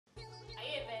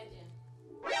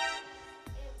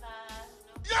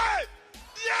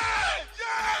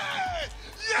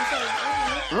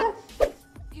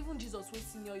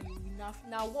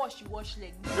Now wash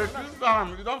leg. This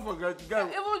time, you don't forget to get.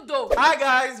 Even though. Hi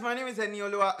guys, my name is Eni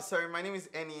Oluwa. Sorry, my name is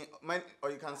Eni. Or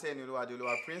you can say Eni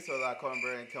Oluwa, Prince Ola,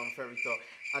 Conber, and Comfer Victor.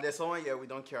 And there's someone here we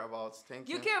don't care about. Thank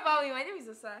you. You care about me. My name is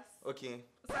Osas. Okay.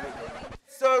 Osas.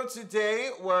 So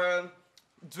today we're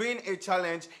doing a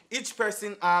challenge. Each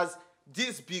person has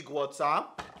this big water.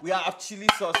 We have chili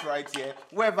sauce right here.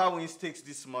 Whoever wins takes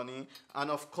this money.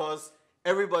 And of course,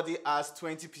 everybody has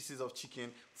 20 pieces of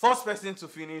chicken. First person to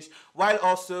finish. While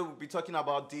also we'll be talking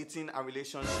about dating and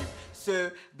relationship.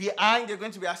 So behind, they're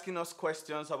going to be asking us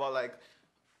questions about like,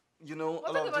 you know,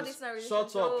 What about this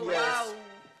shut up, oh, yes. wow.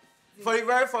 For the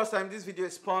very first time, this video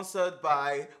is sponsored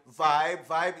by Vibe.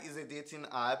 Vibe is a dating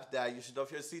app that you should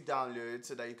obviously download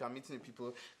so that you can meet new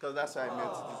people. Because that's why I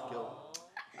met this girl.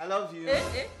 I love you.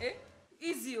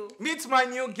 Easy. Meet my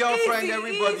new girlfriend, Easy,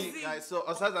 everybody. easy. Guys, so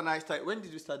Osas and I started. When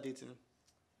did you start dating?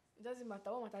 It doesn't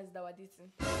matter. What matters is that we're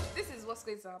dating. This is what's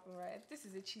going to happen, right? This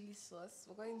is a chili sauce.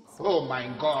 We're going to. Oh my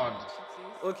God.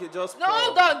 Okay, just No,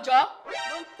 hold on, Joe.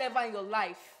 Don't ever in your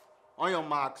life. on your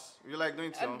marks. You like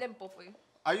doing it? Let me pour for you.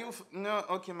 Are you? No.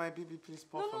 Okay, my baby, please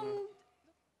pour for me.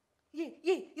 Yeah,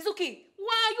 it's okay.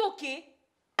 Why are you okay?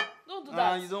 Don't do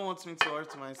that. You don't want me to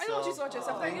hurt myself. I don't want you to hurt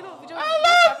yourself. Like, you know, we just I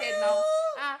started now.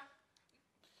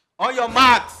 On your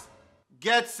marks,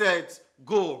 get set,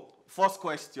 go. First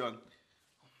question.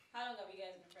 How long have you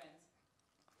guys been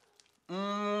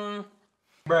friends?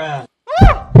 Bruh.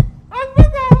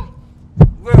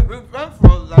 We've been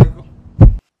for like.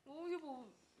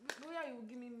 Where you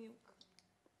give me milk?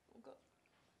 Okay.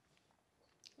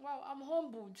 Wow, I'm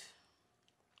humbled.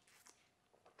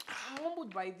 I'm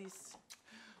humbled by this.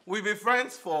 We've been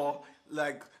friends for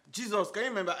like Jesus. Can you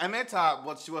remember? I met her,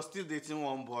 but she was still dating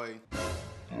one boy.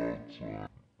 Yeah.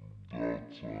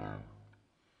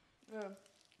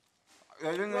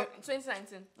 I didn't know.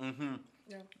 2019.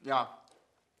 Yeah.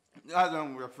 That's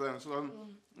when we were friends. So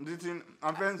dating.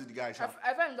 I'm friends with the guy. Sha.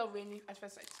 I fell in love with Eni at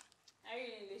first sight. Are you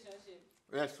in a relationship?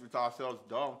 Yes, with ourselves,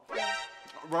 down.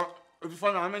 But if you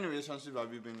find out how many relationships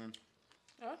have you been in?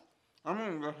 Huh? How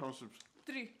many relationships?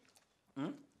 3.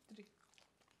 Hmm?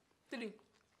 3.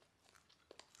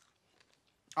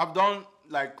 I've done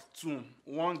like 2.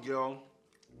 1 girl,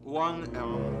 1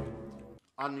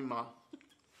 animal.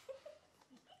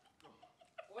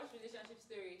 What's relationship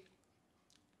story?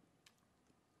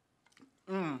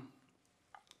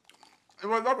 It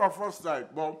was not our first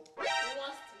sight, but Worst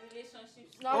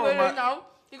relationship story? Now, now.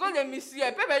 You go to miss you.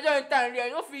 People don't time here.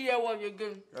 You don't feel here one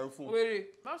again. Wait.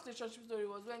 My relationship story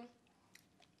was when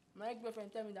my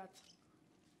ex-boyfriend told me that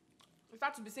we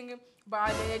start to be singing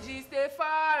bad energy, stay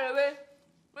far away.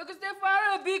 We can stay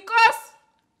far away because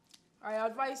I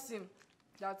advise him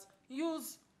that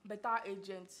use better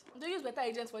agents. Don't use better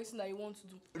agents for anything that you want to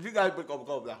do. if you guys break up,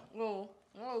 go there. No.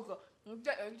 You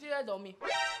cheated on me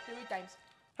 3 times.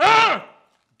 Ah!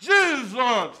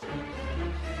 Jesus!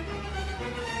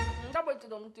 That boy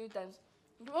cheated on me 3 times.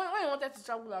 When you wanted to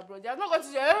travel abroad, you have not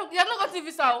gotten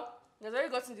visa. They have already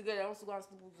gotten together. They want to go and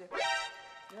sleep with them.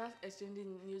 They're not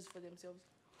exchanging news for themselves.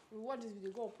 We watch this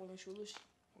video, go up on the show.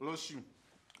 Lost you.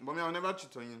 But me, I'll never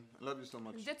cheat on you. I love you so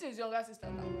much. He's dating his younger sister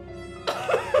now.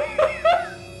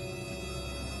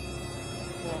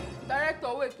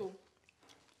 Director, wait.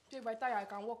 If I tire, I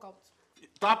can walk out.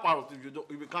 Tap out if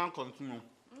you can't continue.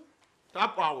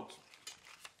 Tap out.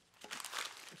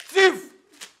 Thief!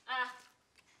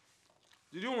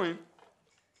 Did you win?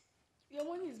 Your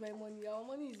money is my money. Our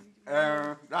money is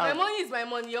My money is my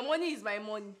money. Your money is my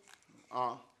money.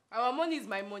 Our money is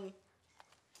my money.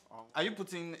 Are you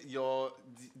putting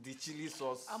the chili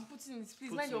sauce? I'm putting it. Please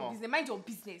Put mind your more. business. Mind your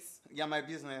business. Yeah, my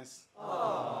business.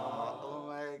 Oh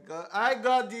my God. I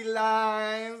got the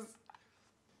lines.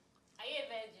 Are you a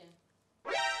virgin?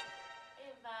 Are you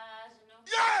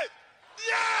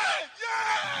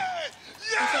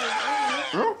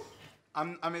vaginal?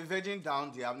 I'm a virgin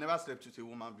down there. I've never slept with a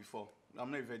woman before. I'm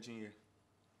not a virgin here.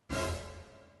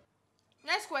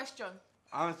 Next question.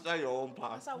 Answer your own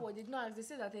part. Answer what? They did not ask. They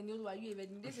said that they knew, are you a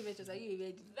virgin? They say virtuous, are you a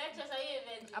virgin? Virtuous, are you a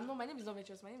virgin? I'm not. My name is not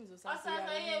virtuous. My name is Osas. Osas,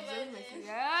 are you a virgin?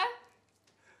 Yeah.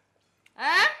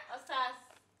 Osas.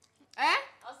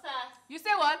 Osas. You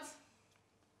say what?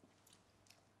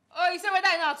 Oh, you say whether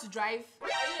I know how to drive? Are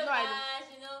you No, a I don't.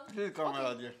 vaginal? Please come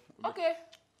out here. Okay.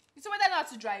 You say whether I know how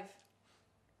to drive?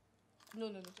 No.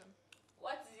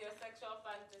 What is your sexual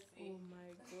fantasy? Oh my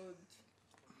God.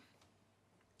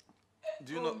 Do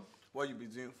you know what you be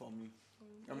doing for me?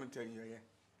 Let me tell you, yeah.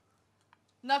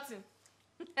 Nothing.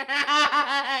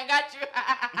 I got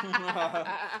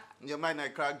you. Your mind I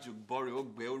crack you,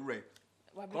 boring, red.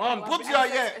 Come on, put your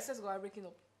ear. I swear to God, I'm breaking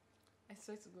up. I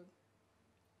swear to God.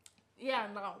 Yeah,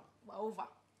 now we're over.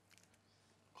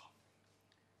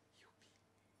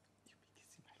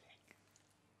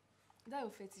 that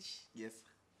your fetish? Yes.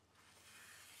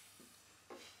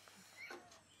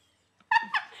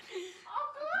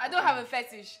 I don't have a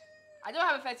fetish. I don't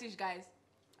have a fetish, guys.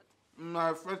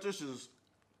 My fetish is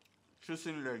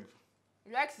kissing legs.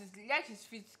 He likes his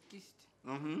feet kissed.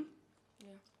 Mm-hmm.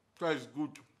 Yeah. That is good.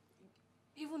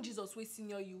 Even Jesus will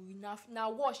senior you enough.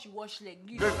 Now wash leg.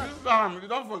 You The kiss time, you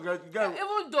don't forget. You get,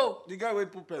 even though the guy will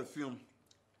put perfume.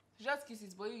 just kiss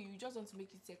it, but you just want to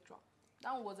make it sexual.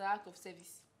 That one was an act of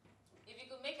service. If you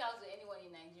could make out with anyone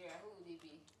in Nigeria, who would it be?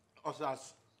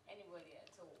 Osas. Anybody at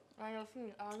all. And you're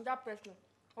feeling, that person.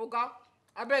 Okay,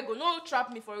 I beg you, no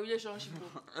trap me for a relationship.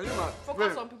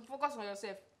 Focus on people. Focus on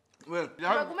yourself. Well, If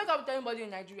I could make out with anybody in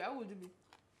Nigeria, who would it be?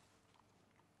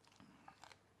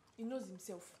 He knows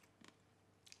himself.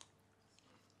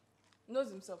 He knows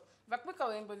himself. If I could make out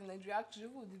with anybody in Nigeria, actually,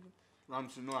 who would it be?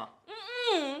 Ramsey Noah.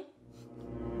 I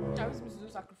was supposed to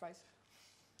do sacrifice.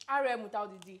 RM without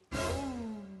the D.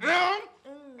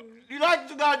 You like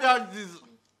to get this?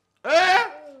 Eh?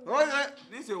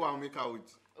 This is what I make out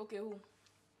with. Okay, who?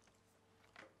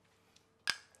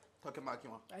 Talking about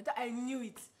him. I knew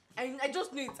it. I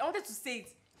just knew it. I wanted to say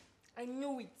it. I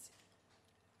knew it.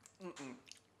 You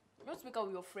want to make out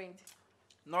with your friend.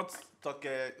 Not talk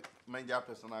media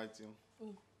personality.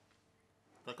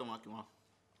 Talking about him.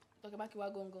 Tokemakiwa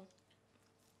gongo.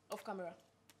 Off camera.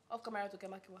 Off camera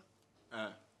Tokemakiwa.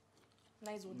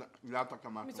 Nice one. You are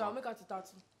talking about Me too, I'll make out to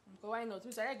tattoo. But why not?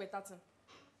 Me too, I like better tattoo.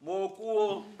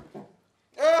 Moku.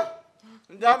 Eh?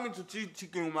 That means to eat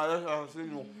chicken with my left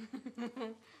hand. No.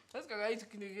 Let's go eat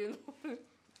chicken again.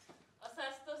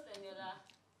 Osas, toast and yola.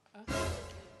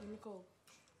 Let me call.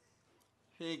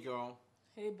 Hey girl.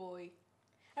 Hey boy.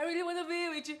 I really want to be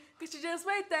with you because you just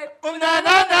my type. Oh na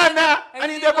na na na. I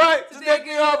need a boy to take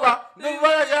me over. No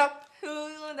boy, yeah.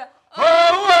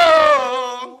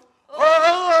 Oh.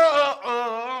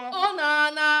 Oh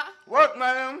na. What,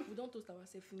 man? We don't toast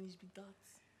ourselves finish with that.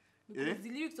 Because the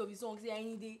lyrics of the song say I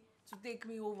need it to take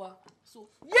me over. So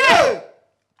yeah.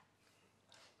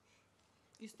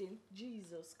 You stay.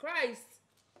 Jesus Christ.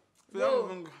 No,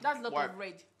 No, that's a lot of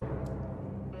red.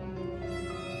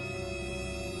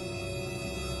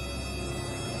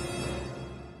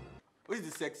 What is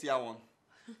the sexier one?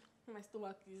 My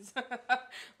stomach is.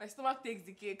 My stomach takes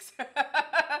the cakes.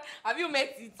 Have you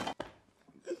met it?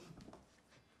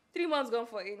 3 months gone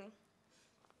for Eni.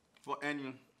 For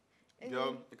any.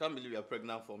 Yo, I can't believe you're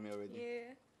pregnant for me already.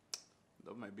 Yeah.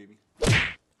 Love my baby.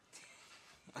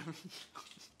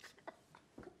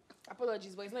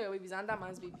 Apologies, but it's not your baby, it's another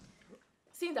man's baby.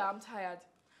 Seeing that I'm tired.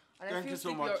 And Thank I feel you so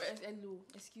sleepy much. Hello,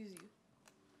 excuse you.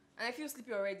 And I feel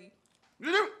sleepy already.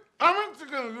 Really? How many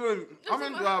chickens do How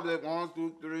many do I have? Like 1,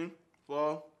 2, 3,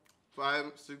 4,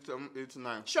 5, 6, 7, 8,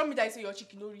 9. Show me that you say your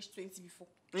chicken no reach 20 before.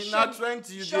 In that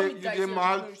 20, you get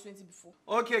mad. No reach 20 before.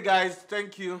 Okay, guys,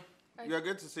 thank you. You are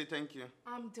going to say thank you.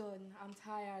 I'm done. I'm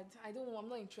tired. I'm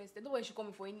not interested. Nobody should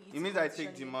come for any. It means I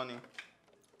take the money.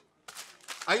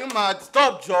 Are you mad?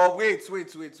 Stop, Joe. Wait.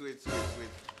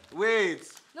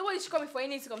 Nobody should come for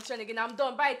any competition again. I'm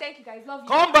done. Bye. Thank you, guys. Love you.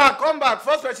 Come back.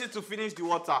 First person to finish the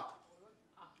water.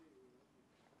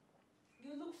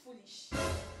 You look foolish.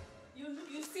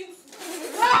 You seem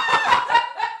foolish.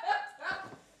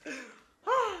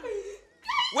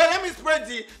 Well, let me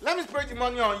spread the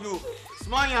money on you.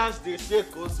 Small hands they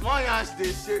shake, small hands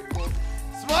they shake,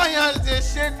 small hands they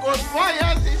shake, small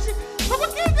hands they shake.